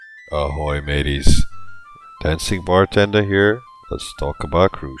Ahoy, mateys. Dancing bartender here. Let's talk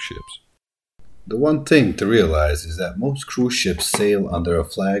about cruise ships. The one thing to realize is that most cruise ships sail under a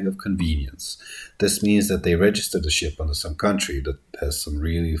flag of convenience. This means that they register the ship under some country that has some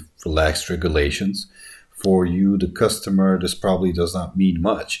really relaxed regulations. For you, the customer, this probably does not mean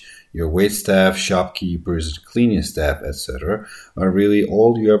much. Your wait staff, shopkeepers, cleaning staff, etc., are really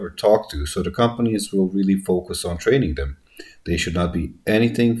all you ever talk to, so the companies will really focus on training them. They should not be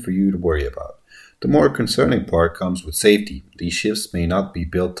anything for you to worry about. The more concerning part comes with safety. These ships may not be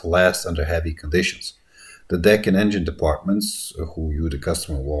built to last under heavy conditions. The deck and engine departments, who you, the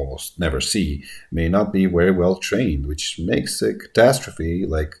customer, will almost never see, may not be very well trained, which makes a catastrophe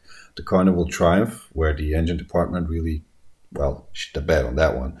like the Carnival Triumph, where the engine department really, well, shit the bed on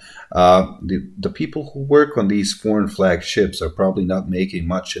that one. The people who work on these foreign flag ships are probably not making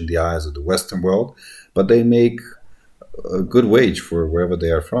much in the eyes of the Western world, but they make a good wage for wherever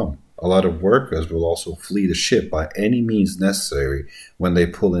they are from. A lot of workers will also flee the ship by any means necessary when they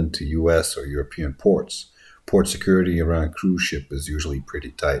pull into US or European ports. Port security around a cruise ship is usually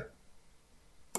pretty tight.